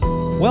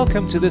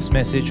Welcome to this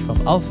message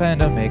from Alpha and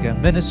Omega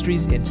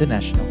Ministries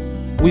International.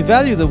 We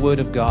value the Word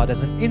of God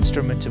as an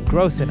instrument of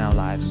growth in our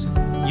lives,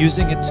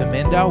 using it to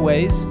mend our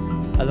ways,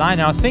 align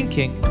our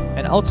thinking,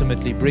 and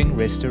ultimately bring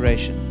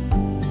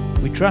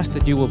restoration. We trust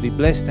that you will be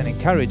blessed and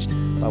encouraged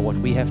by what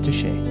we have to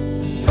share.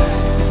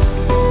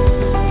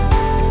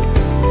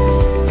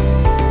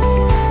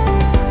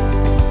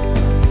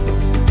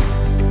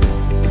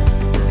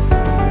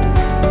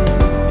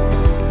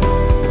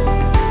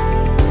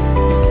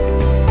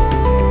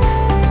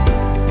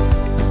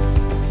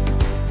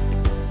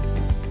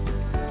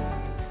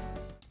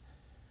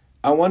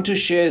 I want to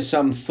share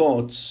some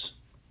thoughts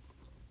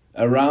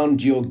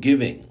around your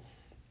giving.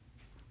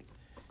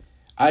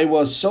 I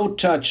was so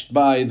touched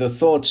by the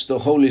thoughts the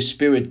Holy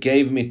Spirit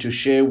gave me to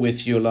share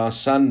with you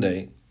last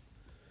Sunday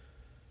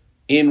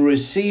in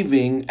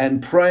receiving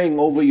and praying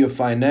over your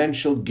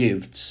financial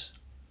gifts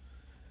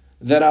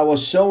that I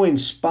was so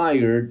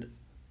inspired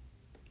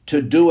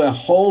to do a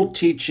whole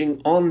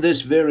teaching on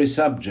this very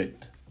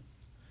subject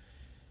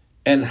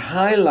and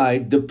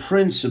highlight the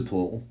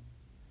principle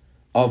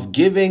of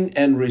giving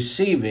and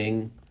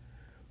receiving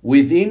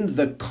within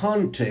the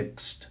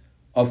context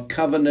of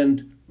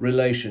covenant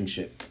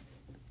relationship.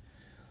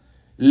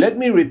 Let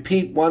me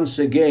repeat once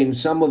again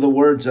some of the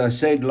words I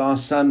said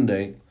last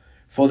Sunday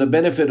for the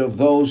benefit of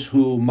those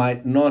who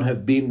might not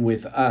have been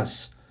with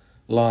us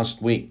last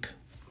week.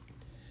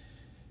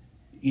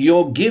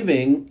 Your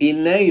giving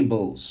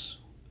enables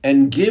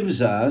and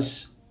gives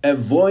us a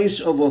voice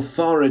of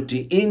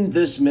authority in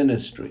this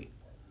ministry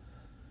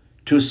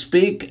to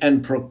speak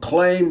and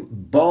proclaim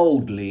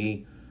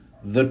boldly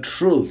the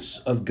truths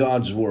of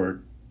God's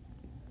Word.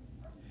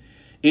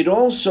 It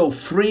also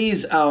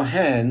frees our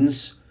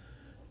hands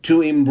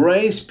to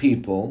embrace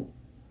people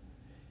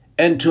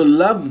and to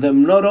love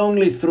them not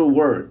only through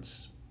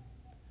words,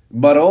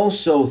 but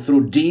also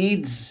through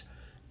deeds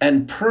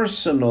and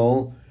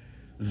personal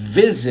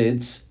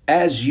visits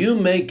as you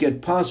make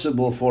it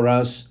possible for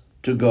us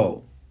to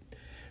go.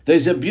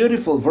 There's a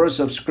beautiful verse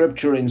of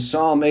scripture in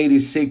Psalm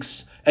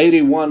 81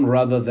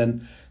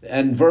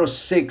 and verse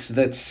 6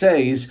 that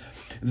says,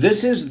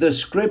 "This is the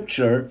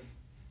scripture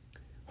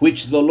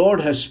which the Lord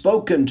has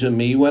spoken to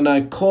me when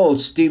I called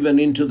Stephen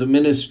into the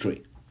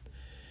ministry.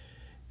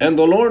 And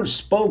the Lord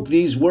spoke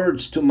these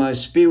words to my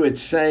spirit,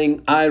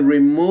 saying, I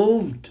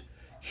removed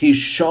his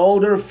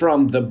shoulder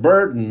from the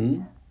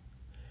burden,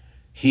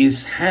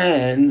 his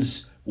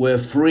hands were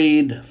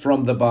freed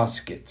from the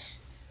baskets."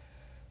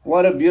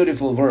 What a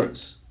beautiful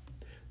verse.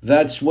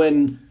 That's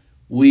when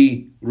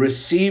we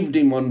received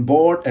him on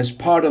board as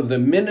part of the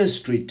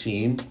ministry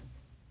team,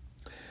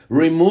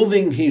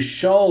 removing his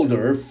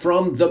shoulder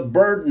from the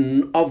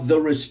burden of the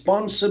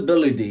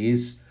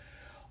responsibilities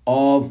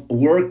of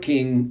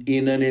working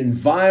in an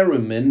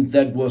environment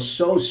that was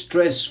so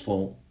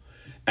stressful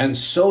and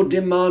so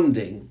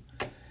demanding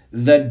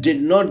that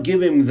did not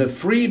give him the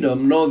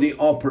freedom nor the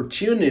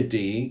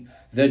opportunity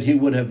that he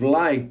would have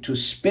liked to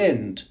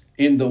spend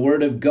in the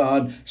Word of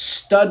God,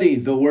 study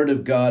the Word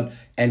of God,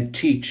 and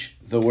teach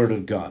the Word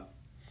of God.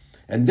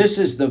 And this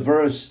is the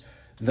verse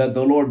that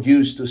the Lord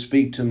used to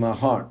speak to my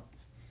heart.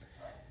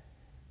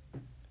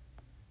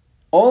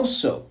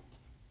 Also,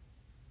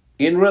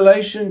 in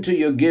relation to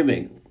your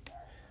giving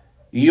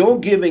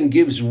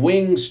gives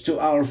wings to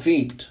our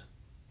feet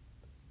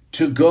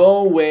to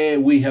go where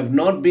we have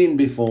not been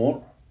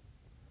before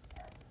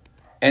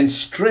and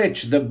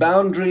stretch the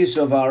boundaries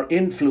of our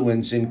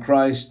influence in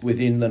Christ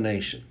within the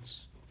nations.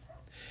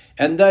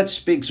 And that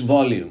speaks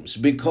volumes,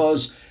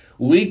 because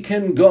we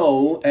can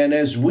go, and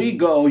as we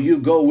go, you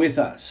go with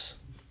us.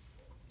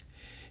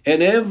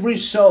 And every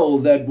soul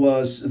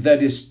that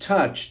is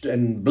touched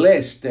and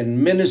blessed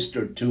and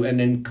ministered to and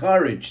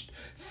encouraged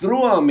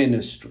through our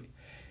ministry,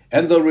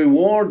 and the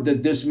reward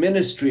that this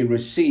ministry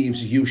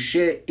receives, you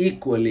share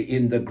equally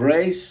in the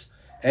grace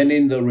and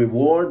in the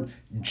reward,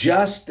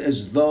 just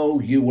as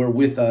though you were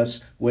with us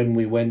when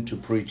we went to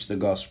preach the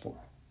gospel.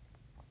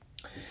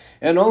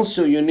 And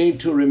also you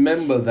need to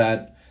remember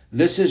that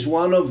this is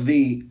one of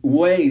the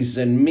ways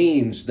and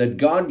means that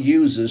God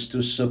uses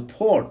to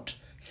support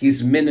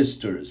his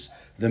ministers,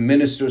 the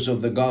ministers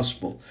of the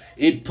gospel.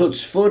 It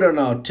puts food on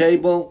our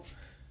table,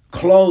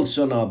 clothes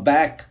on our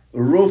back,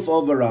 roof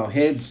over our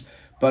heads,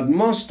 but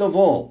most of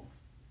all,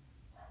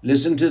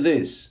 listen to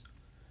this,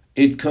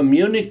 it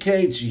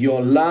communicates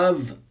your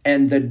love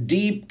and the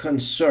deep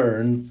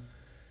concern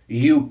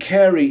you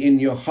carry in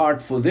your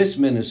heart for this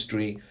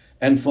ministry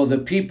and for the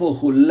people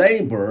who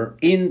labor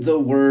in the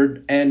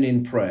word and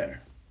in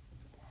prayer.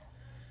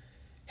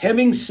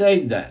 Having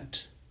said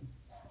that,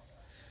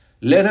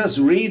 let us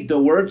read the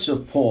words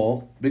of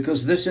Paul,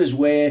 because this is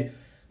where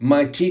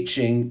my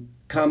teaching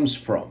comes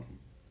from,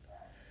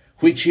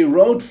 which he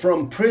wrote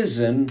from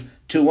prison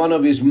to one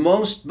of his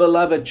most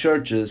beloved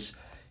churches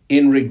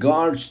in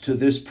regards to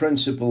this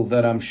principle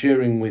that I'm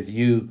sharing with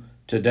you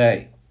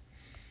today.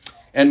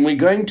 And we're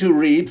going to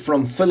read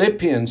from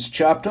Philippians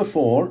chapter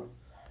 4,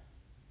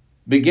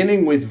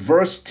 beginning with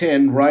verse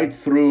 10 right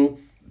through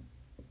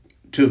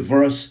to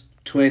verse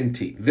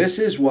 20. This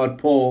is what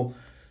Paul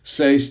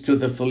says to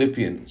the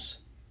Philippians,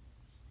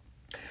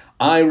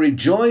 I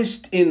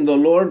rejoiced in the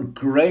Lord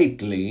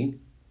greatly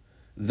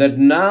that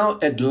now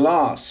at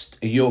last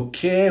your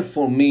care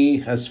for me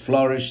has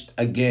flourished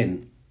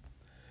again.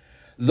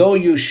 Though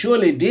you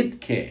surely did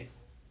care,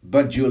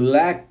 but you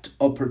lacked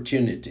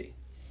opportunity.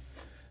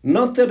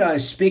 Not that I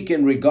speak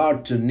in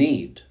regard to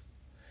need,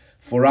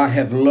 for I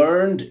have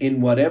learned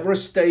in whatever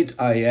state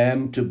I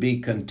am to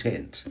be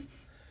content.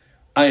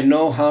 I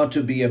know how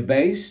to be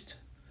abased,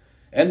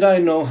 and I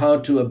know how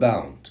to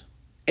abound.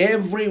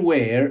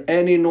 Everywhere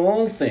and in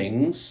all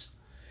things,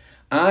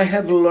 I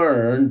have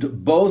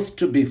learned both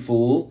to be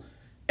full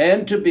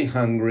and to be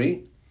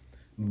hungry,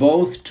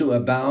 both to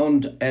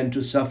abound and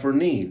to suffer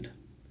need.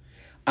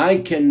 I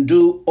can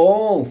do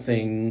all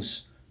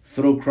things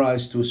through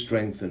Christ who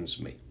strengthens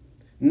me.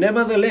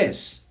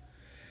 Nevertheless,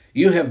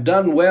 you have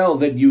done well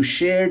that you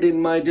shared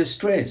in my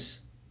distress.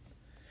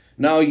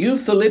 Now you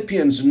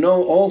Philippians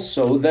know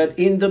also that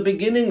in the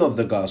beginning of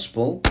the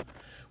gospel,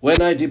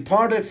 when I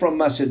departed from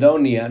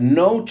Macedonia,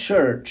 no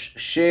church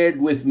shared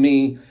with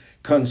me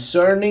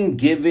concerning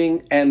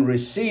giving and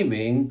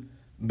receiving,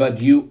 but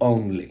you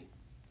only.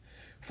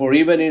 For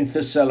even in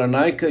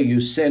Thessalonica you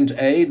sent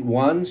aid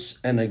once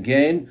and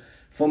again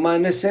for my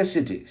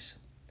necessities.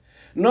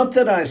 Not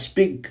that I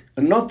seek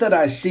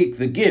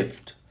the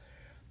gift,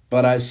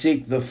 but I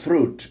seek the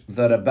fruit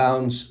that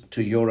abounds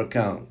to your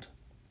account.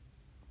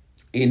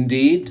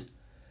 Indeed,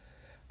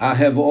 I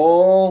have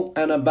all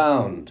and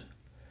abound.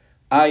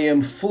 I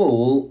am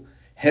full,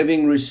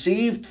 having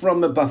received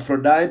from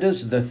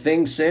Epaphroditus the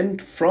thing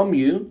sent from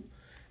you,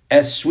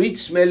 as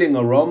sweet-smelling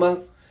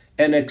aroma,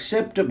 an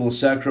acceptable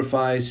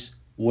sacrifice,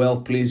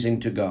 well-pleasing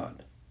to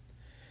God.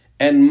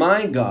 And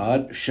my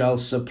God shall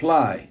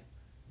supply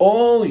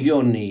all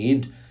your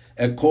need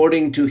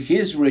according to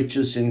his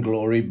riches in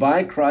glory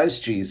by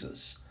Christ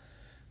Jesus.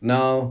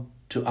 Now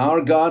to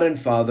our God and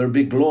Father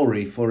be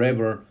glory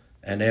forever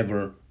and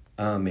ever.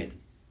 Amen.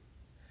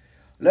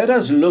 Let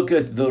us look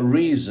at the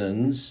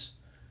reasons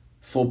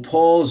for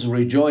Paul's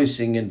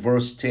rejoicing in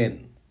verse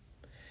 10.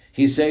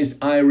 He says,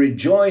 I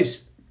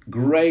rejoice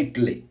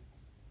greatly.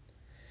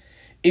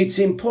 It's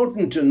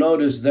important to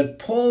notice that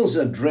Paul's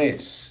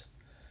address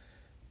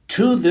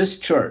to this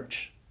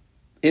church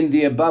in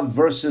the above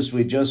verses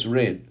we just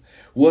read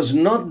was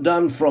not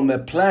done from a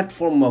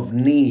platform of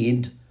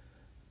need,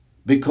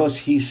 because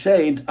he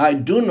said, I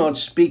do not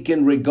speak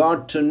in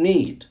regard to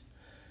need,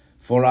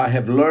 for I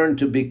have learned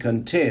to be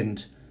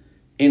content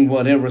in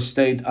whatever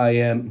state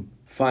I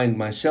find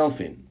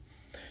myself in.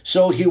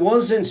 So he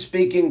wasn't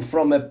speaking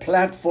from a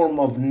platform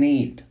of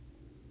need,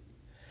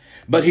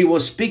 but he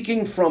was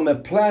speaking from a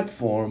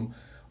platform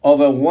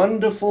of a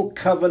wonderful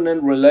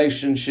covenant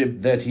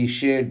relationship that he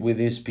shared with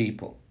his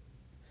people.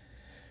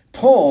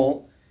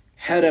 Paul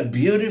had a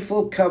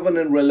beautiful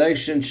covenant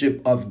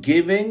relationship of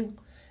giving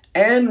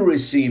and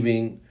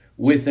receiving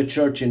with the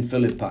church in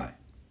Philippi.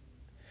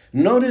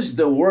 Notice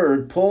the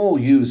word Paul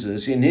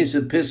uses in his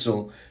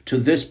epistle to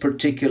this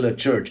particular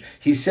church.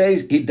 He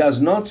says, he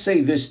does not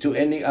say this to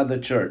any other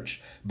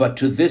church, but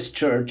to this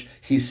church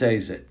he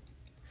says it.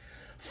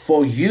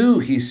 For you,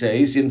 he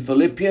says in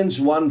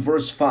Philippians 1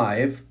 verse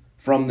 5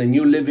 from the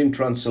New Living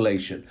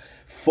Translation,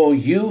 for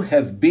you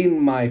have been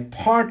my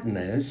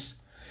partners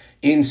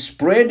in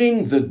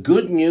spreading the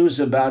good news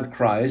about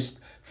Christ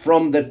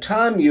from the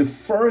time you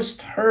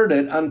first heard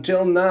it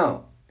until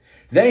now.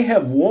 They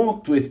have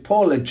walked with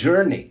Paul a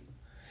journey.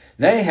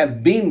 They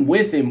have been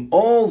with him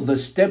all the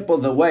step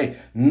of the way,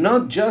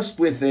 not just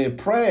with their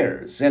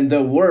prayers and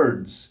their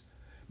words,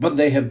 but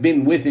they have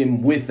been with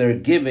him with their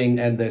giving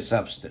and their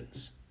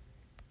substance.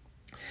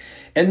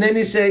 And then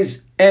he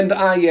says, and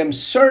I am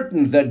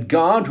certain that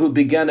God who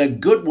began a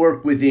good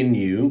work within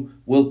you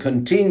will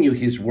continue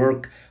his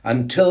work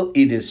until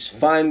it is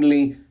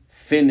finally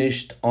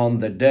finished on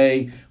the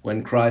day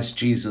when Christ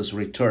Jesus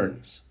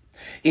returns.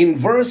 In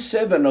verse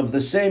 7 of the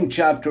same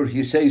chapter,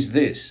 he says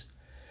this,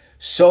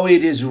 so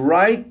it is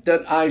right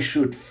that I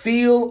should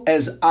feel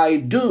as I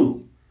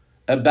do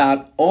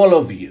about all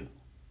of you,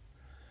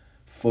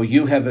 for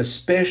you have a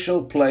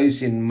special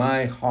place in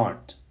my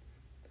heart.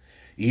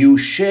 You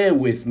share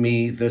with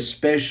me the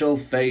special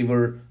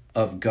favor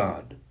of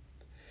God.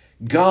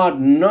 God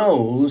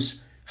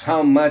knows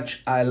how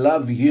much I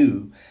love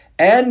you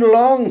and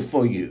long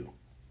for you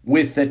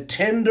with the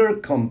tender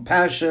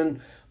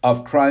compassion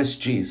of Christ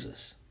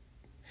Jesus.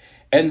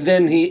 And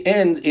then he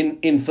ends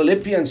in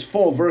Philippians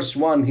 4 verse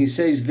 1, he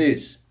says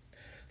this,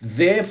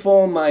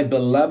 therefore my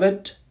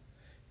beloved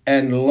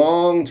and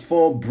longed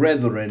for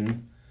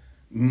brethren,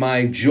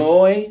 my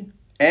joy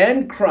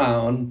and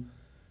crown,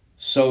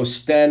 so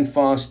stand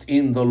fast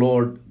in the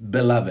Lord,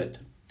 beloved.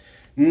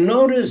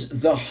 Notice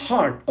the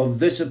heart of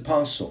this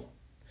apostle.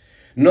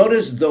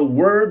 Notice the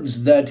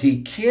words that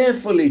he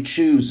carefully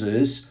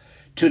chooses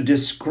to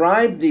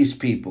describe these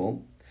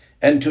people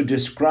and to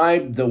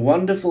describe the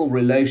wonderful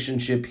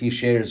relationship he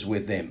shares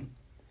with them.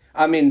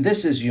 I mean,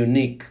 this is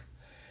unique.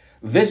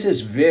 This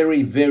is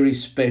very, very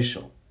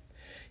special.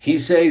 He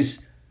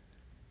says,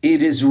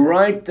 it is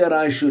right that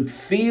I should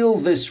feel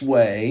this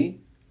way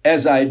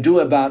as I do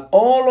about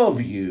all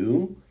of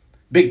you,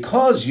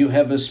 because you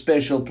have a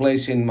special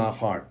place in my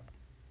heart.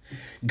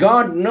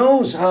 God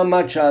knows how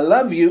much I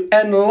love you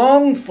and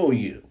long for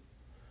you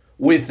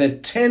with the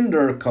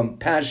tender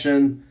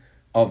compassion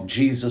of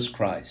Jesus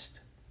Christ.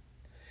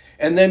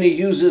 And then he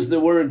uses the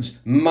words,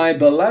 my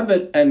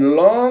beloved and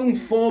longed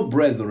for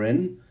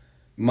brethren,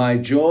 my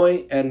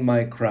joy and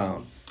my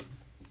crown.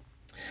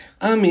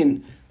 I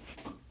mean,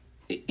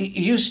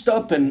 you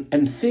stop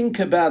and think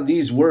about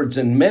these words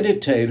and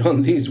meditate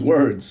on these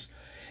words,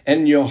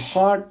 and your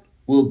heart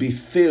will be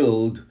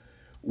filled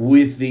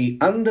with the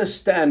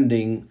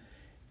understanding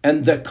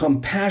and the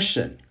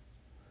compassion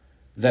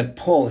that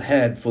Paul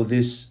had for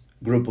this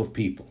group of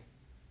people.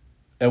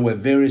 They were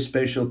very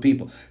special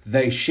people.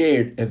 They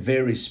shared a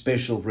very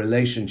special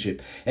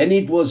relationship. And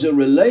it was a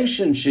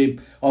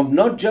relationship of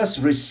not just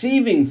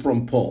receiving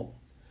from Paul,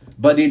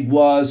 but it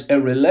was a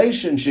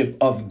relationship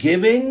of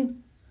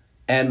giving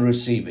and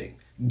receiving.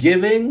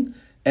 Giving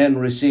and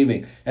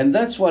receiving. And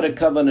that's what a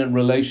covenant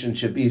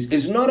relationship is.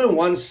 It's not a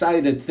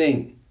one-sided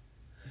thing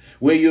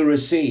where you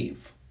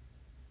receive.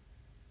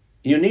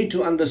 You need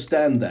to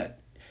understand that.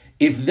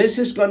 If this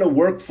is going to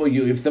work for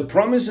you, if the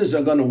promises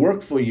are going to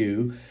work for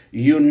you,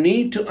 you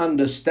need to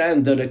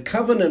understand that a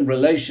covenant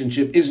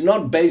relationship is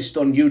not based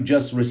on you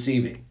just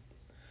receiving.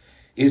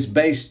 It's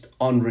based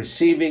on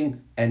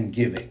receiving and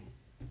giving.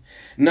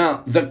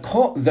 Now, the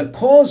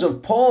cause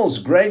of Paul's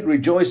great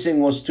rejoicing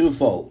was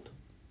twofold.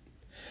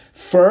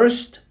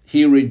 First,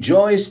 he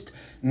rejoiced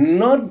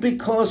not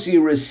because he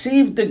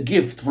received a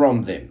gift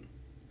from them,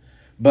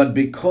 but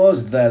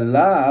because their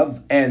love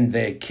and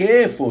their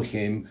care for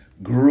him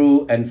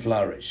grew and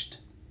flourished.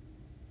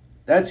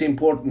 That's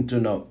important to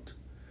note.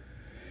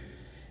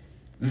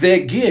 Their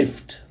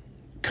gift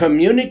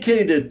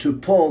communicated to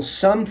Paul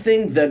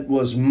something that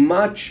was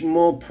much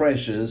more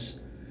precious,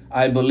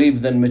 I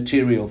believe, than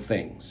material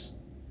things.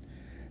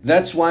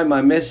 That's why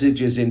my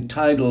message is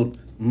entitled,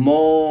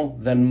 More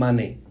Than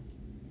Money.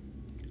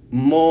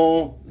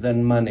 More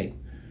than money.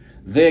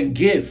 Their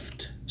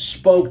gift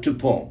spoke to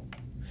Paul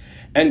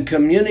and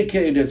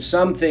communicated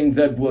something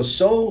that was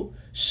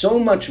so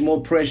much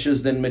more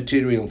precious than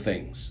material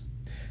things.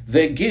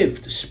 Their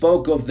gift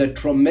spoke of the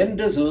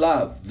tremendous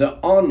love, the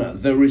honor,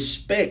 the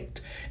respect,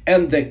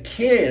 and the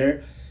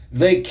care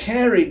they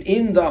carried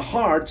in their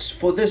hearts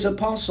for this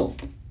apostle.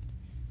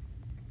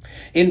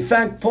 In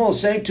fact, Paul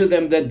said to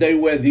them that they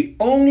were the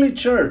only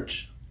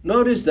church,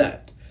 notice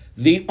that,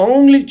 the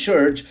only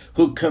church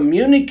who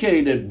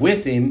communicated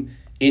with him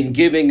in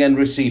giving and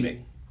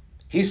receiving.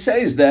 He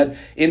says that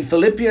in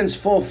Philippians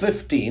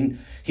 4:15,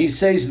 he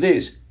says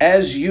this,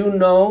 as you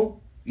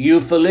know,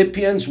 you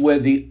Philippians were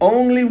the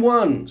only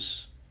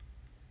ones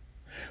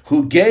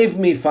who gave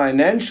me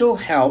financial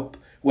help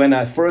when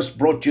I first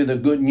brought you the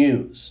good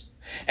news,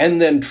 and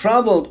then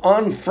traveled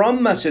on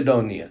from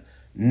Macedonia.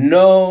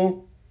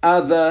 No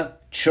other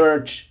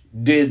church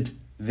did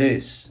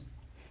this.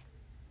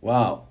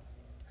 Wow.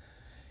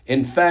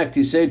 In fact,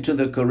 he said to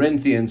the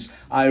Corinthians,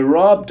 I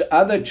robbed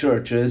other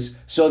churches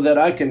so that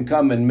I can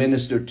come and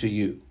minister to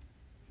you.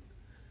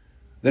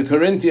 The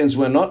Corinthians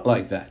were not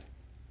like that.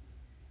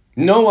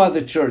 No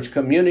other church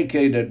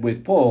communicated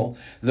with Paul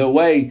the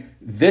way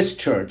this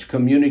church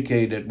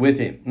communicated with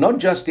him, not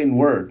just in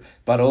word,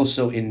 but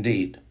also in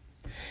deed.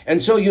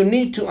 And so you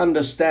need to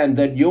understand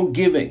that your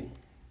giving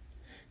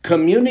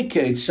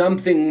communicates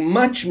something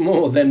much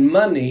more than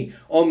money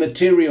or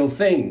material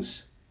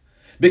things.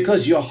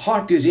 Because your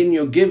heart is in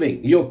your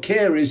giving. Your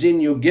care is in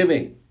your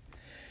giving.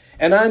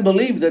 And I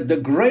believe that the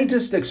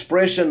greatest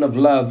expression of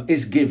love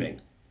is giving.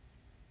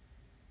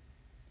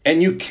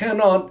 And you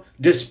cannot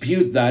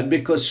dispute that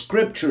because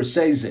Scripture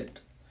says it.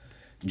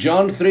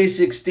 John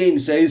 3:16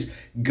 says,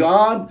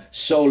 God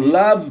so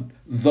loved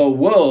the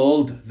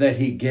world that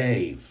he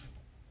gave.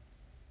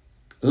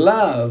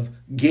 Love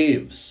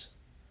gives.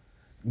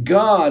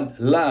 God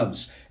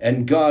loves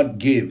and God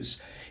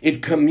gives.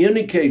 It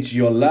communicates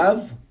your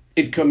love.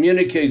 It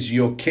communicates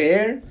your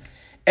care,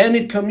 and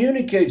it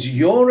communicates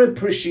your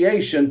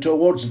appreciation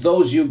towards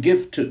those you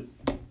give to.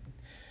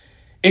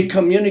 It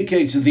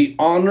communicates the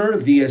honor,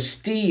 the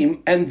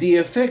esteem, and the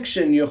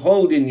affection you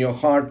hold in your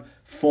heart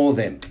for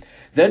them.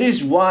 That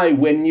is why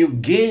when you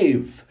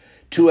give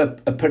to a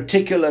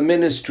particular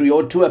ministry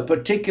or to a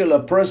particular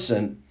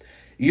person,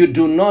 you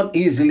do not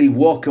easily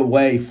walk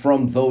away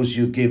from those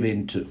you give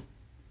into.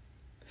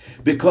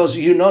 Because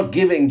you're not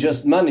giving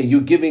just money,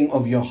 you're giving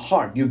of your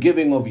heart, you're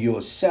giving of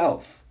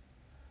yourself.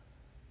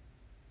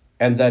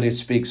 And that it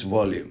speaks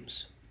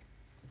volumes.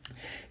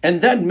 And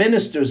that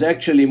ministers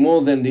actually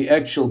more than the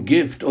actual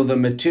gift or the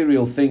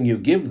material thing you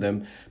give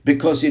them,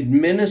 because it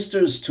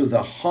ministers to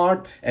the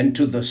heart and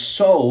to the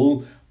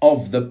soul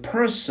of the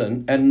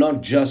person and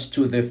not just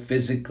to their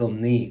physical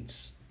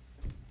needs.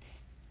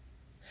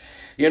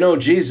 You know,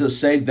 Jesus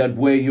said that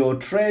where your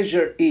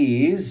treasure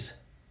is,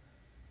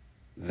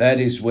 that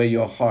is where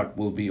your heart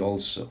will be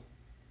also.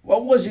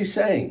 What was he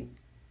saying?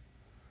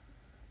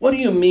 What do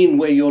you mean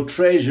where your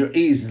treasure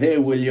is, there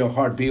will your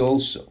heart be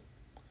also?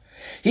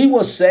 He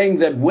was saying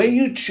that where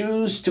you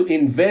choose to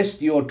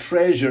invest your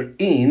treasure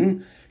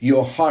in,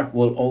 your heart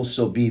will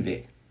also be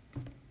there,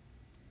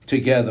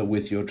 together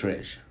with your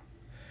treasure.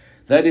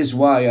 That is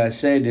why I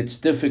said it's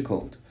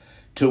difficult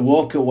to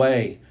walk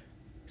away.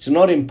 It's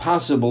not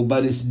impossible,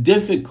 but it's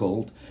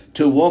difficult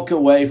to walk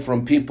away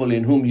from people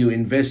in whom you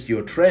invest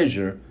your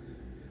treasure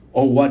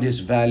or what is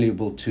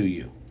valuable to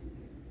you.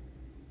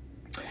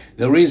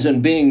 The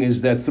reason being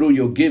is that through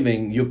your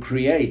giving, you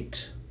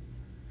create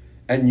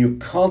and you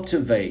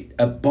cultivate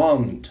a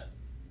bond,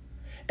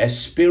 a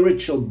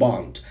spiritual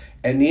bond,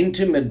 an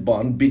intimate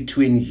bond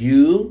between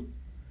you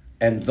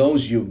and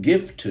those you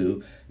give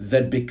to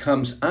that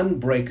becomes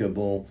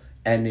unbreakable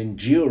and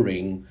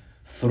enduring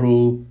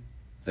through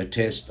the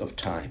test of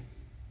time.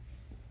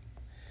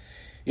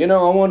 You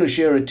know, I want to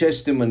share a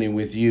testimony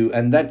with you,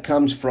 and that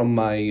comes from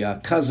my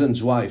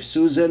cousin's wife,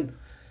 Susan.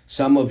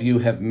 Some of you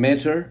have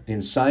met her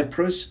in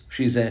Cyprus.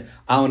 She's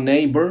our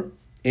neighbor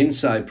in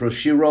Cyprus.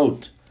 She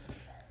wrote,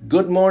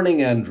 "Good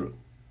morning, Andrew.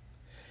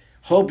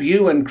 Hope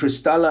you and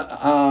Christella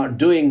are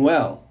doing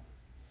well.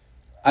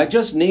 I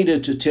just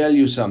needed to tell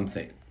you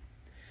something.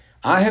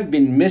 I have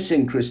been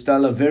missing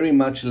Christella very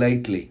much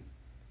lately.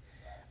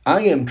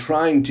 I am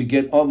trying to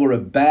get over a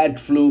bad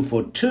flu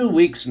for 2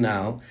 weeks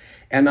now,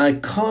 and I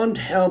can't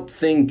help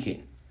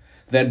thinking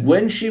that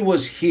when she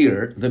was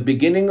here, the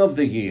beginning of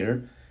the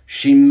year,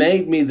 she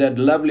made me that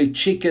lovely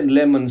chicken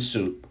lemon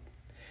soup.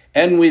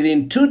 And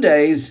within 2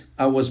 days,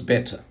 I was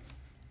better.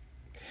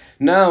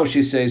 Now,"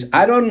 she says,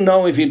 "I don't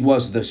know if it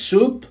was the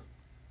soup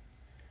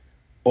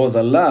or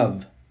the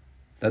love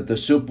that the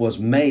soup was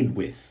made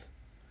with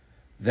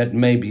that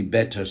made me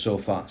better so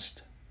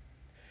fast.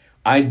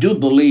 I do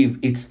believe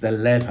it's the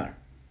latter.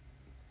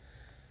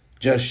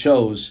 Just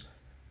shows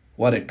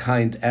what a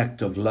kind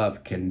act of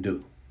love can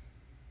do."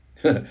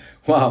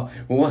 Wow,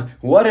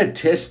 what a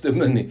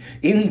testimony.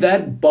 In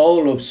that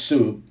bowl of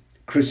soup,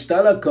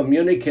 Christella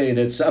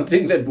communicated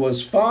something that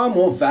was far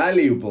more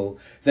valuable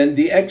than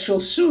the actual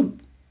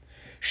soup.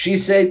 She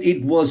said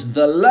it was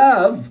the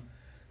love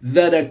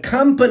that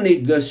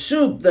accompanied the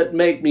soup that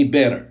made me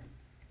better.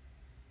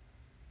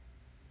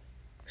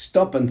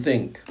 Stop and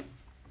think.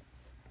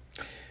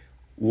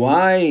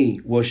 Why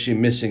was she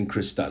missing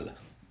Christella?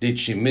 Did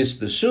she miss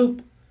the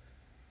soup?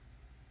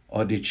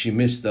 Or did she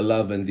miss the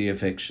love and the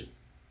affection?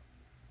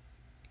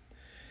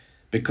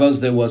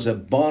 Because there was a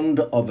bond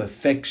of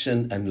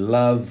affection and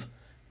love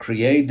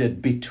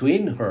created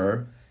between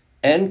her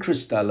and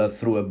Christella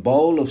through a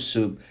bowl of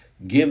soup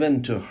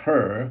given to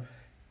her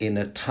in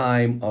a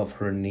time of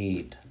her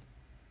need.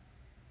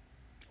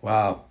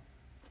 Wow.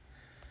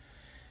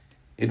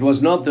 It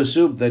was not the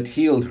soup that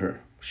healed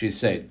her, she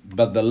said,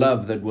 but the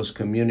love that was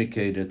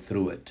communicated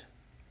through it.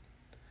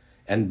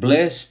 And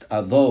blessed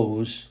are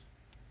those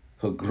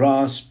who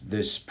grasp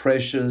this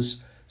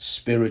precious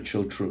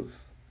spiritual truth.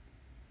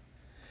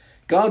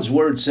 God's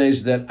word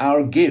says that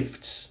our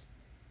gifts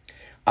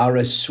are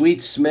a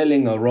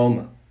sweet-smelling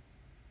aroma,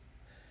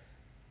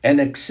 an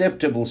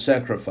acceptable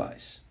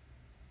sacrifice,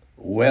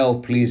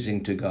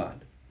 well-pleasing to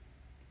God.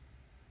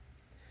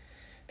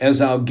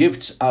 As our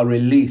gifts are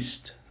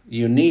released,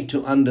 you need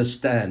to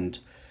understand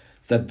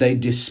that they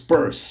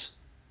disperse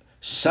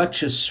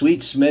such a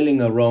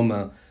sweet-smelling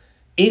aroma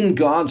in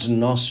God's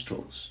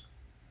nostrils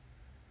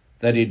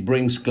that it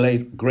brings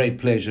great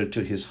pleasure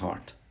to his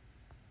heart.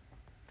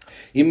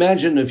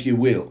 Imagine, if you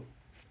will,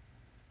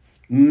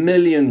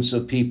 millions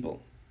of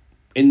people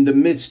in the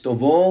midst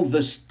of all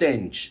the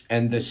stench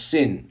and the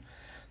sin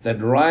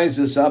that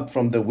rises up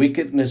from the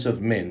wickedness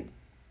of men.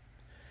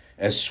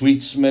 A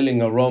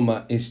sweet-smelling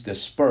aroma is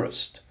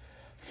dispersed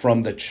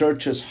from the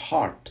church's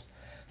heart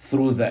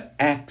through the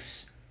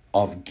acts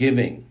of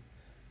giving,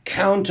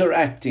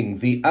 counteracting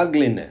the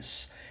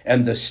ugliness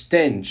and the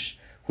stench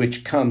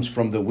which comes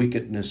from the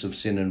wickedness of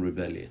sin and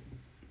rebellion.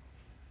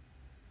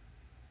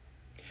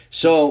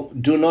 So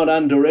do not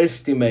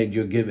underestimate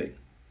your giving,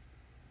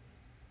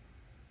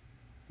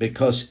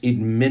 because it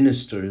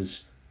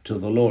ministers to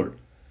the Lord.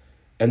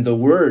 And the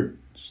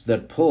words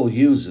that Paul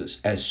uses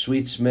as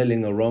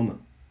sweet-smelling aroma,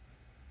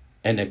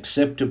 an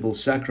acceptable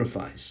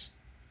sacrifice,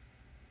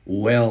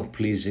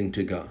 well-pleasing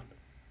to God.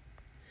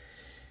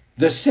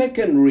 The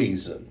second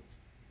reason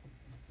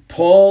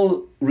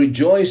Paul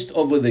rejoiced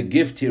over the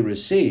gift he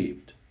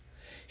received,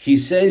 he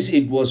says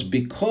it was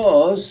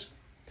because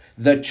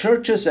the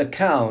church's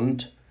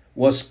account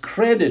was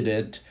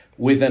credited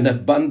with an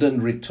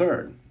abundant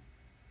return.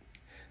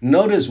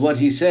 Notice what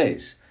he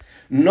says.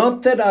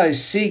 Not that I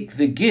seek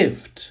the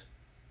gift.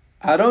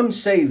 I don't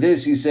say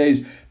this, he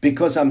says,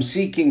 because I'm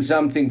seeking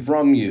something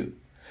from you.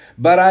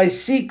 But I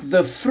seek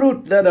the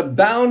fruit that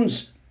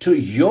abounds to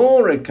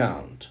your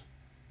account.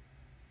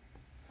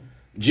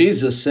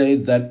 Jesus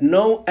said that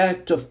no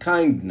act of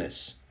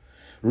kindness,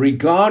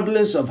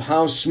 regardless of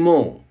how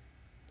small,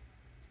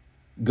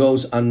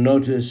 goes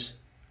unnoticed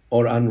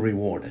or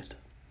unrewarded.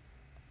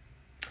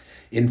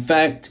 In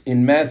fact,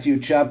 in Matthew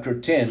chapter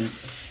 10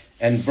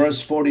 and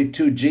verse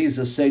 42,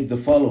 Jesus said the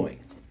following,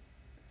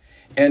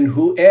 "And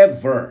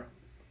whoever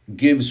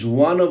gives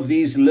one of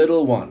these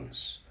little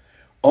ones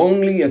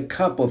only a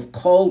cup of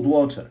cold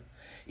water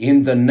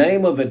in the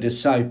name of a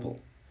disciple,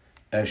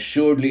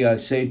 assuredly I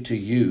say to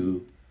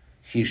you,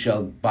 he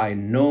shall by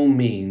no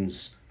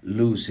means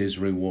lose his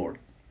reward.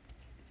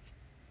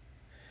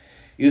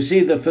 You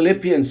see, the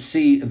Philippians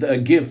see the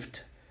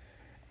gift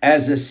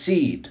as a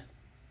seed.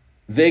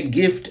 Their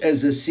gift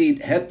as a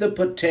seed had the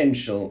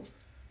potential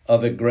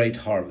of a great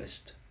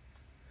harvest.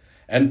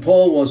 And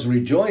Paul was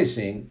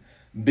rejoicing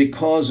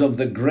because of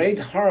the great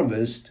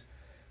harvest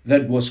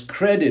that was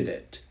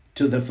credited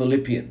to the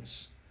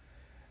Philippians,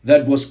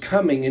 that was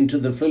coming into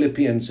the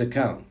Philippians'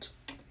 account.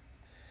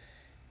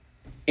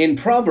 In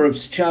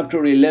Proverbs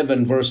chapter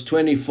 11, verse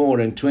 24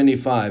 and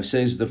 25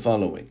 says the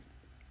following: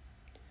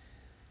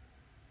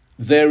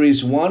 there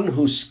is one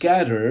who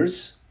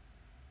scatters,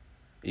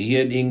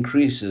 yet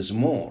increases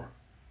more.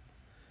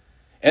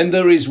 And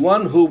there is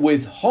one who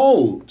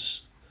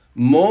withholds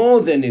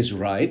more than is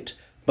right,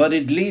 but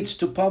it leads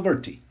to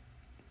poverty.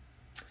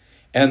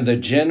 And the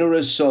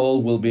generous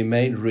soul will be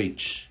made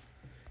rich,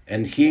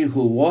 and he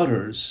who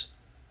waters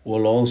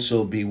will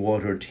also be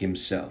watered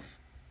himself.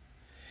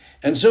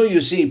 And so you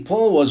see,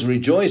 Paul was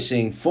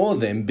rejoicing for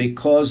them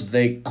because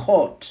they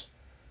caught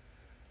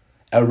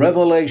a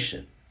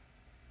revelation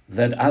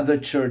that other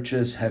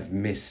churches have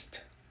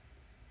missed.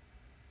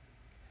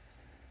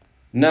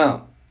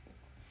 Now,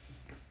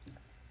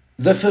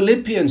 the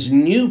Philippians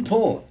knew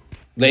Paul.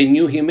 They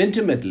knew him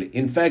intimately.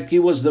 In fact, he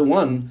was the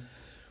one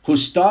who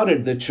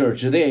started the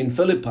church there in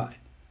Philippi.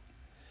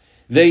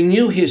 They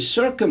knew his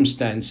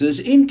circumstances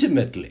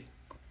intimately.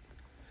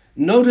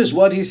 Notice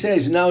what he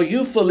says. Now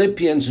you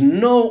Philippians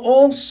know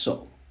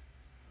also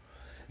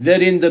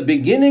that in the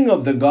beginning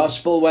of the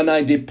gospel, when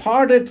I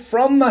departed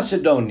from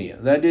Macedonia,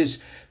 that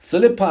is,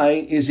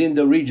 Philippi is in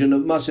the region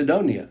of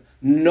Macedonia,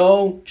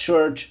 no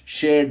church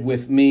shared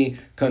with me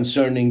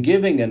concerning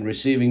giving and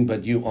receiving,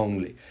 but you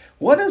only.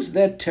 What does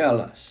that tell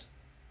us?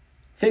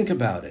 Think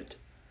about it.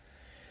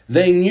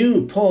 They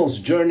knew Paul's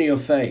journey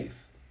of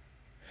faith.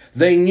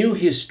 They knew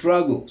his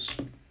struggles,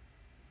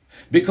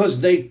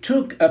 because they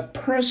took a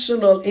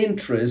personal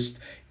interest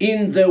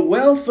in the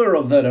welfare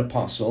of that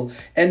apostle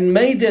and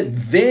made it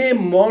their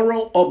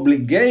moral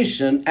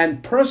obligation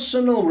and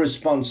personal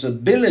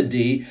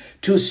responsibility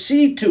to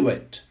see to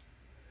it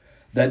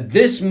that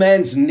this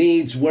man's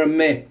needs were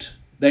met.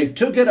 They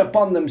took it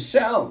upon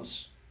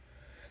themselves.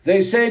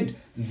 They said,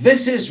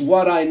 this is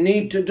what I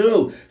need to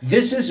do.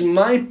 This is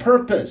my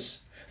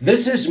purpose.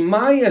 This is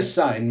my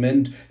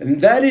assignment,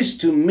 and that is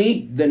to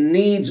meet the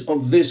needs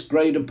of this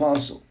great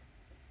apostle.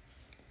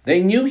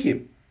 They knew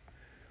him.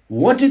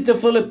 What did the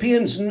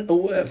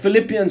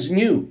Philippians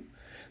knew?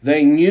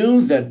 They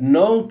knew that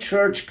no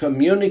church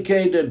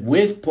communicated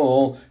with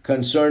Paul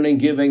concerning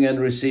giving and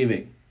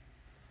receiving.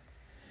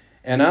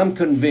 And I'm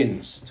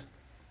convinced,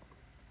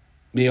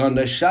 beyond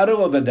a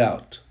shadow of a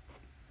doubt,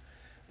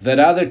 that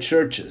other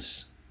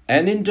churches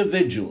and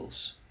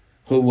individuals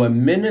who were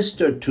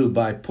ministered to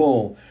by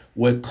Paul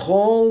were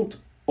called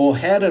or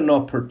had an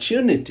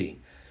opportunity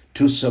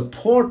to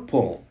support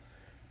Paul,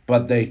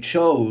 but they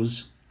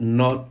chose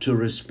not to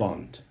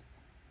respond.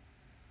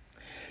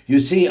 You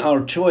see,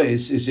 our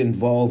choice is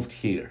involved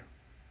here.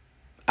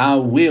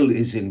 Our will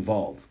is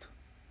involved.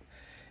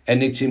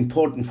 And it's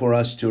important for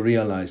us to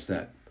realize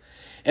that.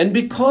 And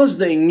because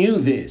they knew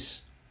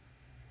this,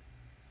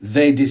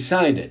 they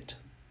decided,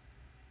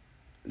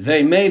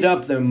 they made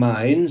up their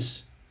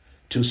minds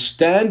to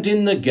stand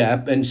in the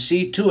gap and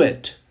see to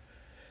it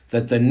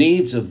that the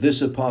needs of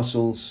this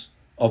apostle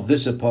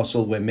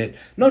were met.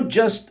 Not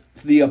just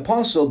the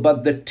apostle,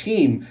 but the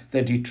team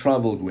that he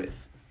traveled with.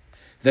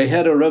 They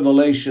had a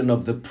revelation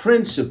of the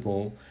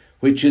principle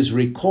which is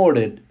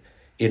recorded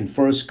in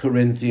 1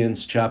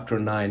 Corinthians chapter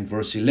 9,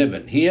 verse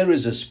 11. Here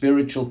is a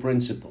spiritual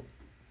principle.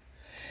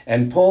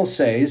 And Paul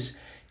says,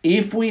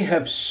 if we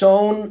have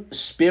sown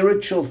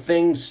spiritual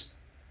things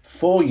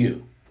for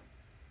you,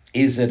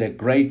 is it a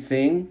great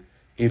thing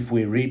if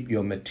we reap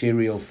your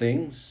material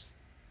things?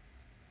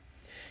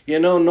 You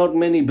know, not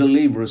many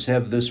believers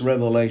have this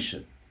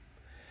revelation.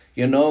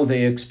 You know,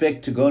 they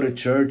expect to go to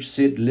church,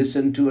 sit,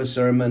 listen to a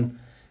sermon,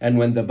 and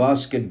when the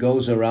basket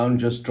goes around,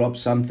 just drop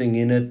something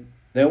in it.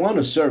 They want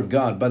to serve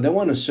God, but they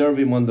want to serve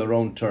him on their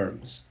own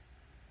terms.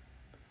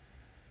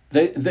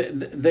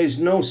 There's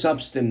no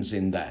substance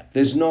in that.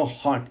 There's no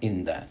heart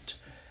in that.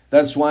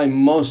 That's why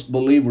most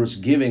believers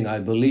giving, I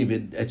believe,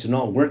 it's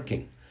not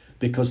working,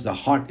 because the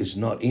heart is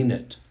not in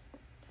it.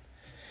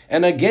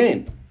 And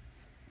again,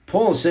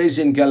 Paul says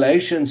in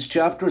Galatians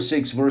chapter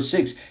 6, verse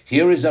 6,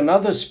 here is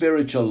another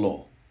spiritual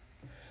law.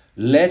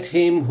 Let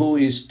him who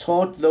is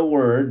taught the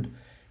word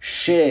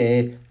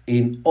share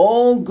in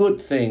all good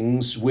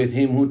things with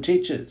him who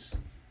teaches.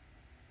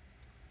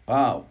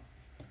 Wow.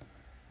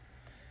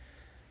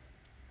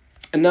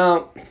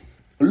 Now,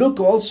 Luke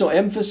also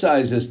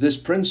emphasizes this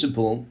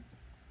principle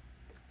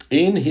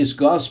in his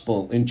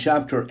gospel in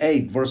chapter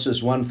 8,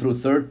 verses 1 through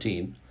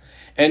 13.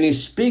 And he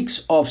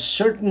speaks of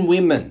certain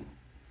women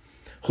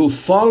who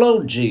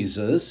followed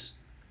Jesus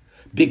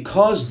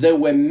because they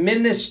were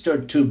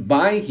ministered to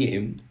by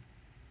him,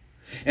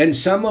 and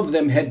some of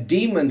them had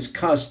demons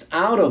cast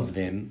out of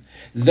them,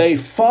 they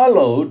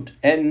followed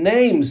and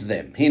names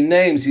them.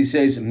 He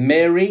says,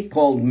 Mary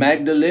called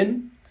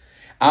Magdalene,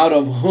 out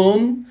of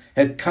whom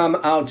had come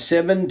out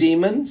 7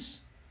 demons,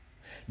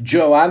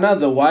 Joanna,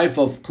 the wife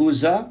of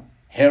Chuza,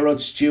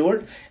 Herod's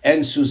steward,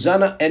 and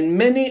Susanna, and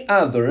many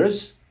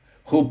others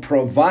who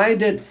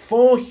provided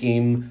for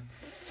him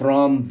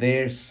from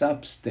their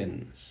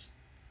substance.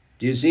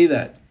 Do you see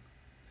that?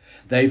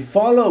 They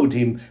followed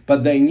him,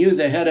 but they knew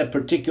they had a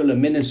particular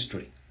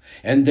ministry.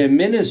 And their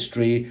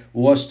ministry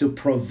was to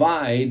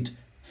provide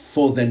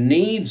for the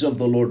needs of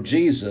the Lord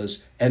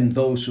Jesus and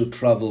those who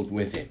traveled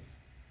with him.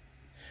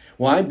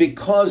 Why?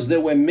 Because they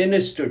were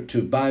ministered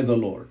to by the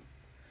Lord.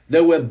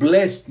 They were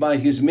blessed by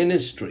his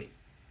ministry.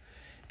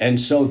 And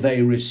so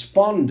they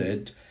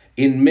responded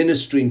in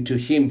ministering to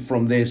him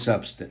from their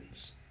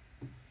substance.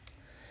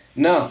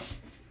 Now,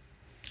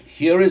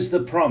 here is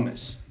the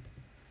promise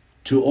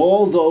to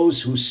all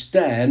those who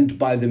stand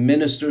by the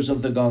ministers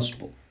of the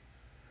gospel.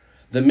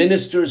 The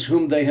ministers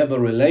whom they have a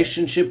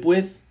relationship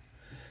with,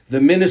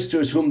 the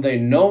ministers whom they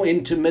know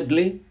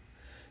intimately,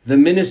 the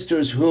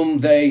ministers whom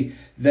they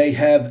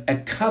have a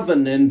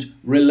covenant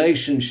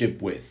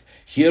relationship with.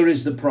 Here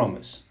is the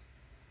promise.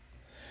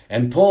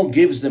 And Paul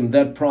gives them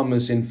that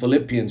promise in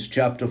Philippians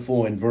chapter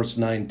 4 and verse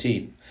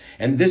 19.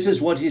 And this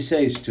is what he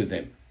says to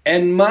them.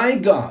 And my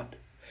God,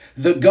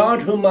 the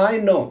God whom I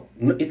know.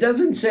 It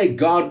doesn't say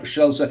God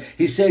shall say.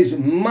 He says,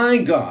 my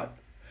God,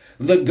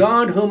 the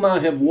God whom I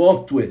have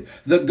walked with,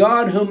 the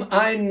God whom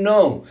I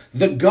know,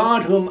 the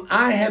God whom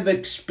I have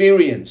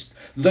experienced,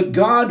 the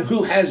God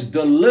who has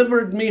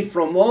delivered me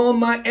from all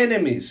my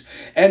enemies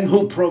and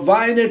who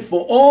provided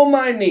for all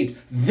my needs.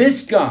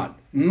 This God,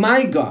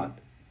 my God,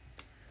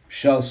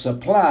 shall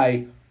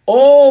supply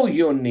all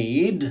your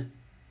need,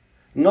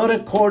 not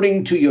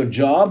according to your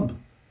job,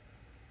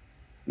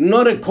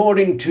 not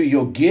according to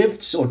your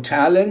gifts or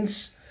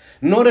talents,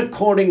 not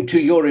according to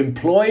your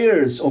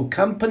employer's or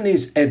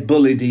company's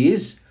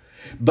abilities,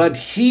 but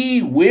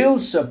he will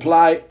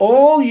supply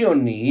all your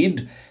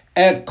need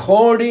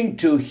according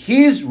to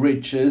his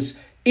riches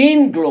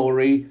in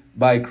glory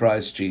by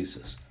Christ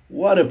Jesus.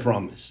 What a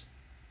promise.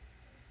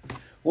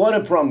 What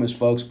a promise,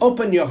 folks.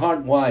 Open your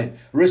heart wide.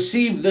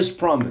 Receive this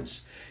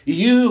promise.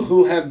 You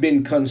who have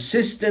been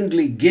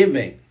consistently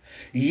giving,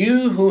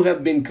 you who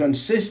have been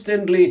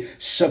consistently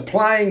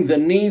supplying the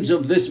needs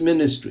of this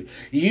ministry,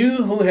 you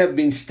who have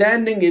been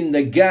standing in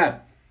the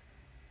gap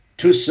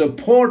to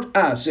support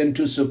us and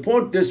to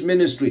support this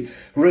ministry,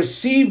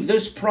 receive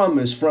this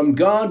promise from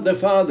God the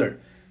Father.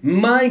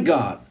 My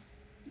God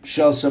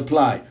shall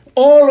supply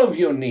all of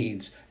your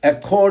needs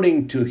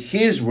according to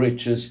his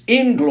riches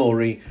in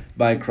glory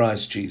by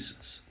Christ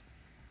Jesus.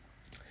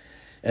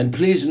 And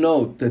please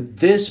note that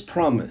this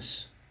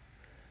promise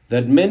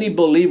that many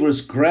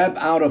believers grab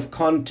out of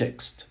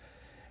context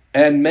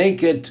and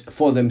make it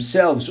for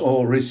themselves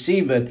or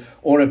receive it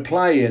or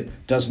apply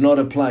it does not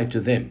apply to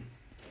them.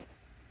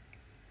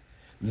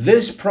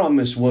 This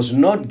promise was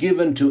not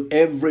given to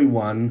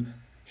everyone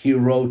he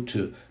wrote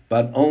to,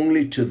 but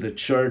only to the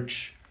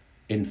church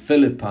in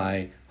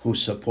Philippi who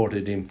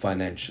supported him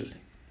financially.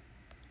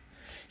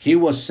 He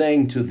was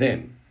saying to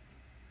them,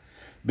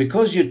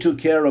 because you took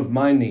care of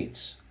my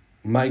needs,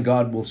 my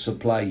God will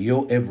supply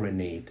your every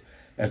need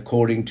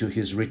according to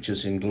his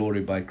riches in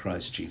glory by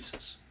Christ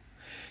Jesus.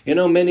 You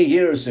know, many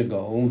years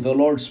ago, the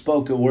Lord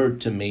spoke a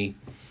word to me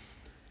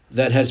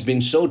that has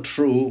been so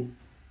true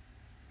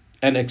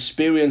and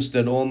experienced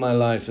it all my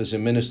life as a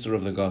minister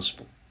of the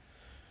gospel.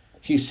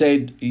 He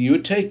said, you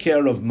take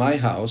care of my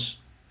house,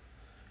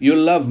 you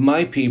love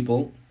my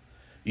people,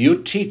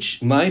 you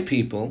teach my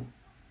people.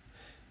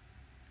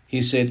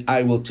 He said,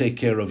 I will take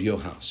care of your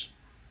house.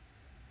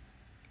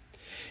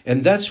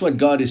 And that's what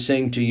God is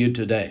saying to you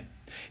today.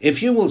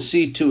 If you will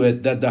see to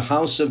it that the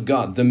house of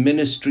God, the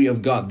ministry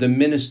of God, the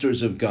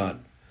ministers of God,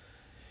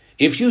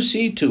 if you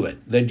see to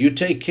it that you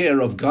take care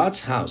of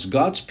God's house,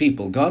 God's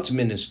people, God's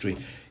ministry,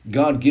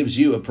 God gives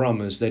you a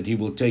promise that he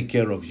will take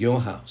care of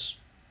your house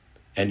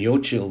and your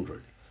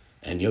children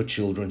and your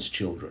children's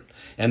children.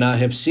 And I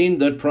have seen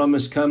that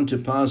promise come to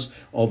pass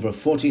over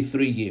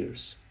 43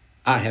 years.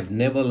 I have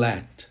never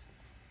lacked.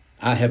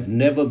 I have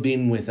never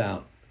been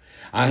without.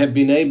 I have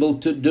been able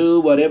to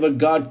do whatever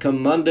God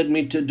commanded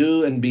me to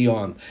do and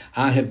beyond.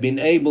 I have been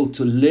able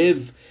to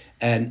live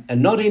and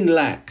not in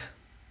lack,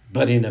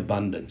 but in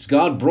abundance.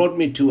 God brought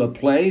me to a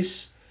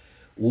place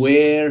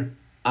where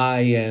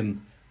I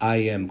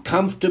am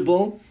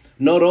comfortable,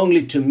 not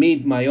only to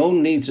meet my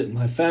own needs and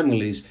my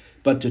family's,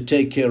 but to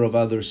take care of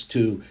others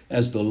too,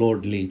 as the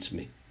Lord leads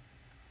me.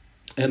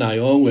 And I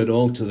owe it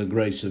all to the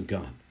grace of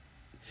God.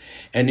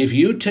 And if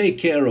you take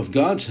care of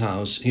God's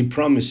house, he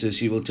promises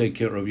he will take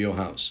care of your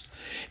house.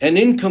 And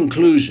in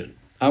conclusion,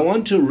 I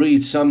want to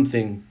read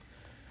something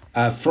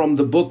from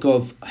the book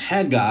of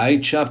Haggai,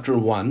 chapter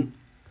 1.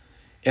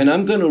 And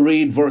I'm going to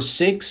read verse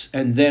 6,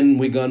 and then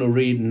we're going to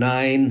read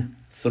 9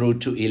 through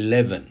to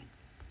 11.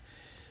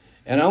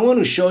 And I want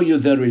to show you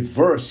the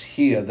reverse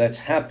here that's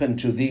happened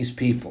to these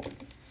people.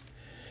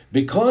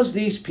 Because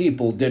these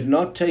people did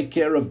not take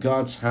care of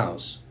God's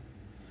house,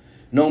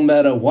 no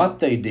matter what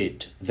they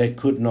did, they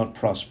could not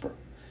prosper.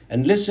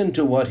 And listen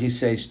to what he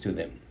says to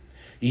them.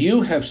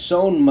 You have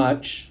sown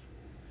much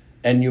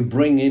and you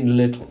bring in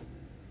little.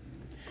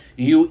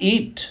 You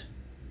eat,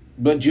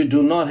 but you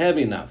do not have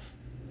enough.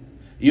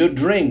 You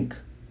drink,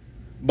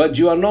 but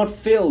you are not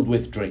filled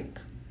with drink.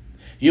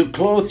 You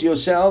clothe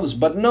yourselves,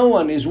 but no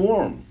one is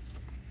warm.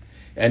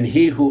 And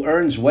he who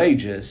earns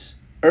wages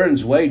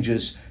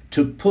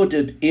to put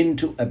it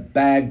into a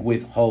bag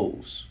with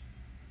holes.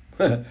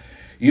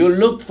 You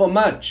looked for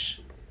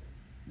much,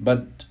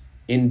 but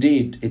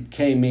indeed it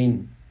came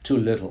in too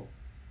little.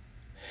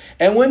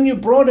 And when you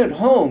brought it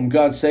home,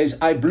 God says,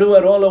 I blew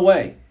it all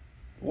away.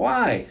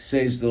 Why,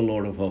 says the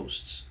Lord of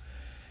hosts.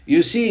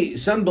 You see,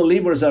 some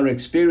believers are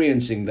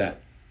experiencing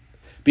that.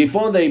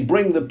 Before they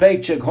bring the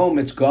paycheck home,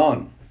 it's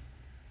gone.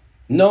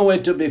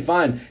 Nowhere to be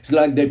found. It's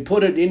like they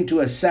put it into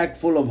a sack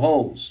full of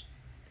holes.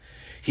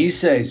 He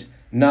says,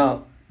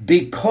 now,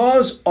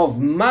 because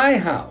of my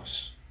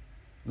house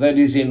that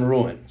is in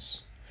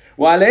ruins,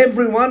 while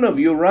every one of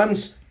you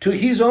runs to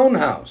his own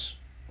house,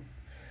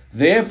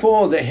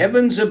 therefore the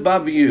heavens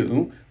above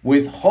you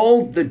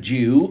withhold the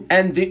dew,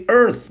 and the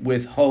earth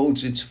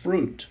withholds its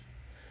fruit.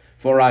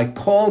 For I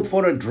called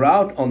for a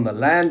drought on the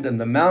land and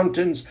the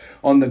mountains,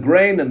 on the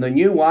grain and the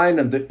new wine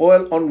and the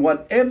oil, on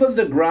whatever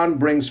the ground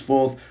brings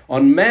forth,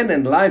 on men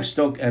and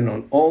livestock, and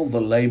on all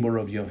the labor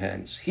of your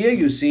hands. Here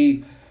you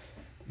see,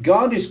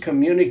 God is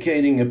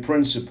communicating a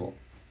principle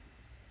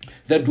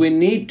that we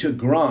need to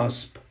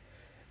grasp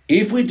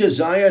if we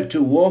desire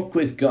to walk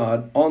with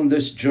God on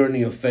this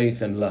journey of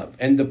faith and love.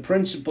 And the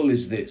principle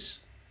is this.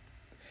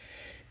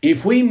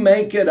 If we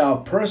make it our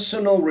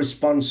personal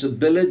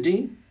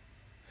responsibility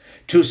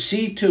to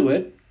see to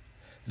it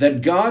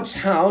that God's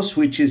house,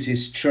 which is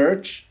his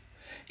church,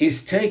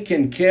 is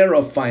taken care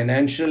of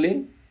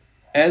financially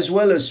as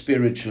well as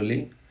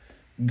spiritually,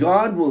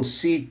 God will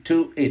see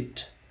to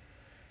it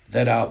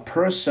that our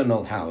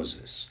personal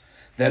houses,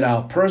 that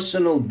our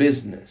personal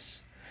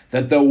business,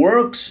 that the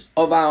works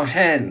of our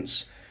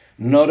hands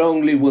not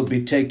only will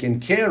be taken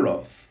care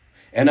of,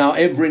 and our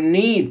every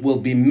need will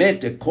be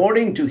met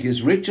according to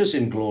his riches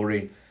in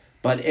glory,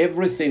 but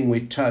everything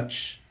we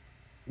touch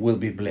will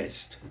be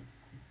blessed.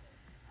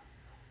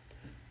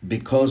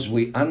 Because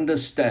we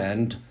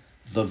understand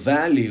the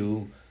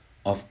value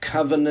of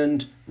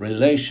covenant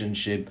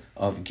relationship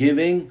of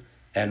giving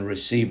and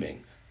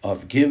receiving,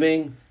 of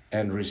giving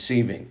and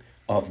receiving,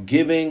 of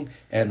giving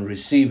and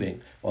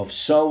receiving, of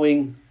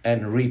sowing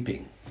and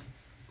reaping.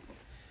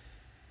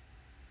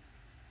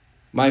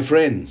 My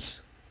friends,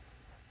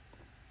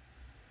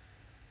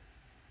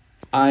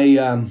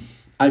 I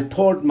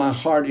poured my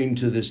heart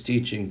into this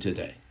teaching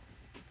today.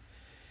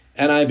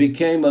 And I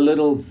became a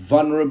little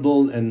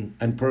vulnerable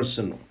and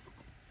personal.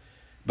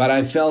 But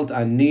I felt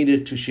I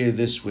needed to share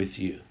this with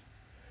you.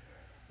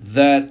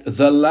 That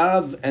the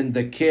love and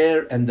the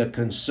care and the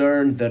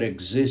concern that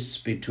exists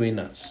between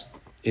us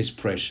is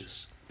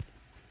precious.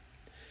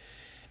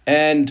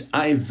 And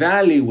I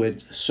value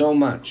it so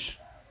much.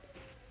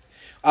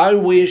 I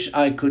wish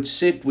I could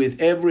sit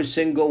with every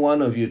single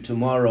one of you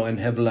tomorrow and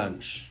have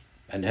lunch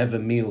and have a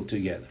meal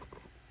together.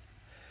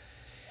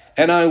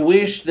 And I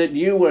wish that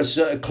you were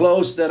so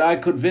close that I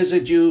could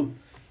visit you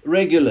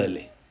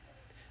regularly.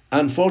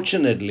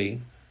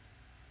 Unfortunately,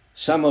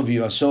 some of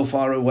you are so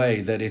far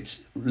away that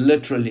it's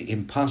literally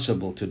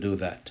impossible to do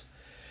that.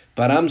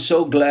 But I'm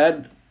so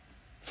glad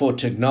for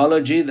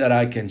technology that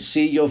I can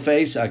see your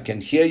face, I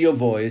can hear your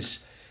voice,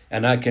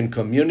 and I can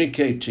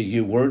communicate to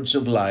you words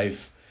of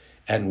life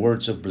and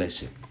words of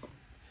blessing.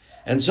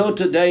 And so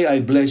today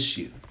I bless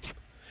you.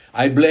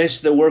 I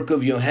bless the work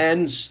of your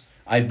hands.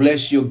 I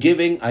bless your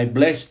giving. I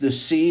bless the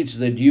seeds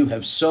that you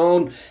have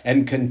sown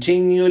and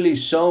continually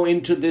sow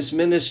into this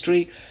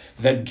ministry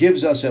that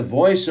gives us a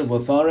voice of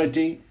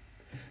authority,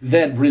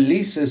 that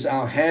releases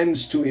our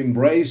hands to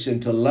embrace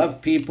and to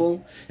love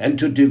people and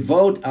to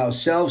devote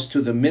ourselves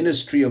to the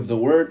ministry of the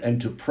word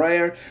and to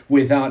prayer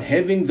without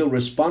having the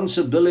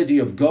responsibility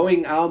of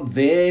going out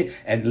there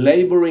and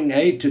laboring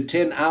 8 to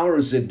 10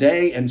 hours a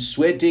day and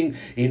sweating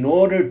in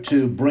order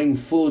to bring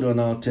food on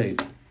our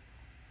table.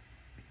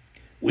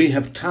 We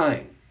have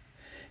time,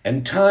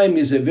 and time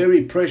is a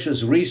very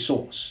precious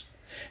resource.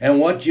 And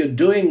what you're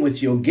doing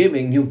with your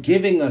giving, you're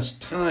giving us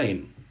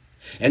time,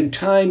 and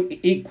time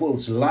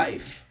equals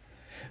life.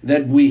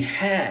 That we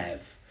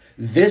have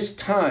this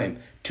time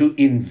to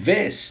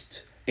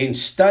invest in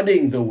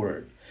studying the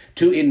word,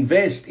 to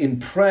invest in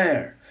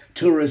prayer,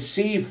 to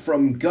receive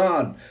from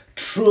God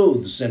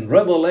truths and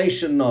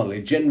revelation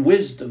knowledge and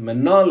wisdom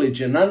and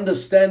knowledge and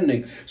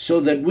understanding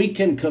so that we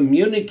can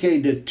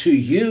communicate it to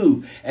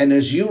you. And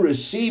as you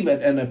receive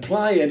it and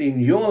apply it in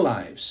your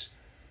lives,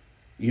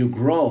 you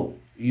grow,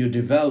 you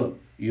develop,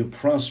 you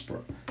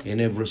prosper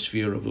in every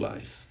sphere of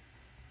life.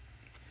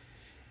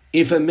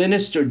 If a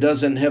minister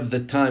doesn't have the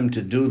time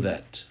to do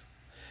that,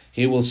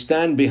 he will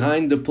stand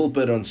behind the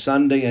pulpit on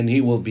Sunday and he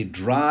will be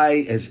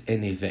dry as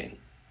anything.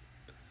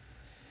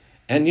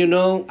 And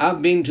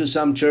I've been to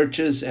some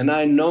churches, and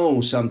I know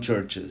some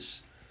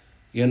churches.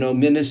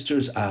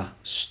 Ministers are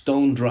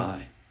stone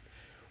dry.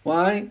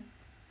 Why?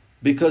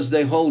 Because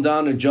they hold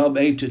down a job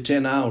 8 to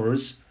 10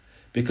 hours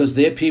because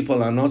their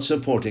people are not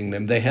supporting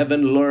them. They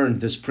haven't learned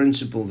this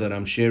principle that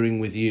I'm sharing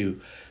with you.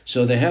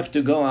 So they have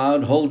to go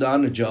out, hold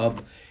down a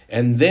job,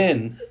 and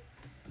then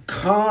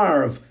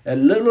carve a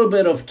little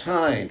bit of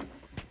time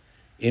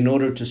in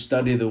order to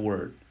study the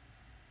Word.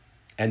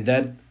 And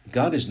that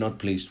God is not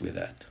pleased with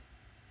that.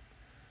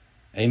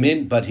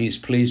 Amen. But He's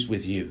pleased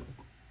with you.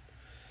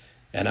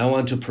 And I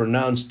want to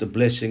pronounce the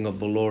blessing of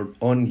the Lord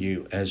on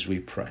you as we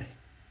pray.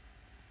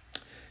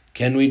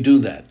 Can we do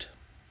that?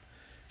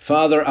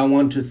 Father, I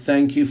want to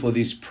thank you for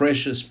these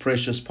precious,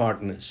 precious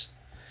partners.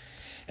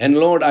 And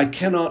Lord, I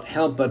cannot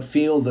help but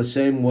feel the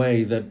same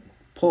way that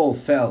Paul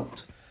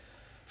felt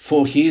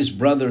for his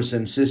brothers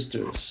and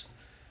sisters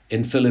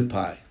in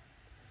Philippi,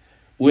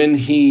 when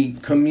he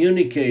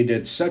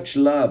communicated such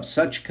love,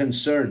 such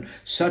concern,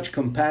 such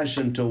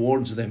compassion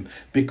towards them,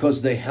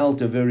 because they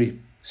held a very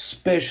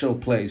special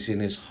place in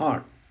his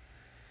heart.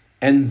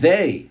 And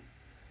they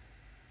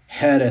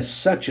had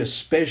such a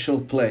special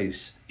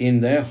place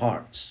in their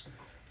hearts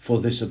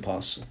for this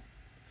apostle.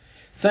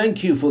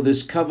 Thank you for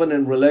this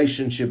covenant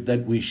relationship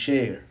that we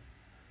share.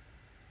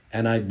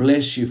 And I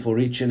bless you for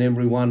each and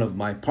every one of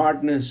my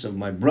partners, of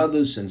my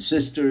brothers and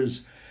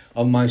sisters,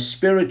 of my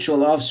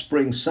spiritual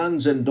offspring,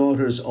 sons and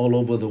daughters all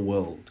over the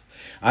world.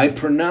 I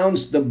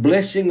pronounce the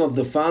blessing of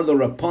the Father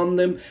upon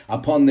them,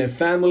 upon their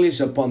families,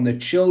 upon their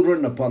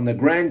children, upon their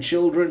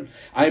grandchildren.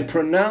 I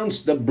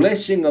pronounce the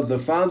blessing of the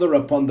Father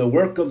upon the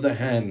work of the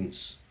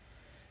hands.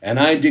 And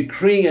I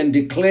decree and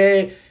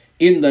declare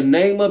in the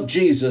name of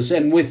Jesus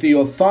and with the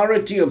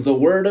authority of the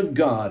Word of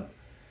God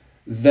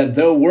that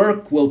their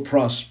work will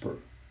prosper.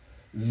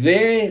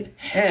 Their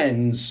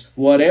hands,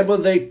 whatever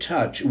they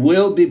touch,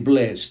 will be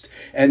blessed,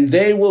 and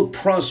they will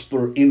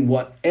prosper in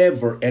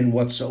whatever and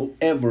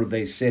whatsoever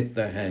they set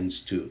their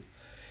hands to.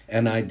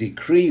 And I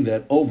decree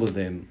that over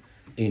them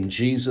in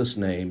Jesus'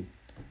 name.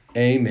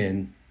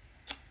 Amen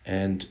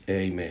and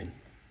amen.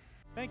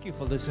 Thank you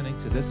for listening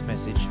to this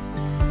message.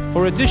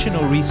 For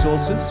additional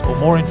resources or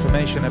more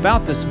information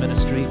about this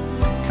ministry,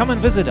 come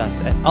and visit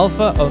us at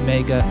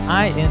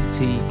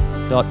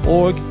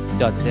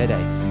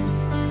alphaomegaint.org.za.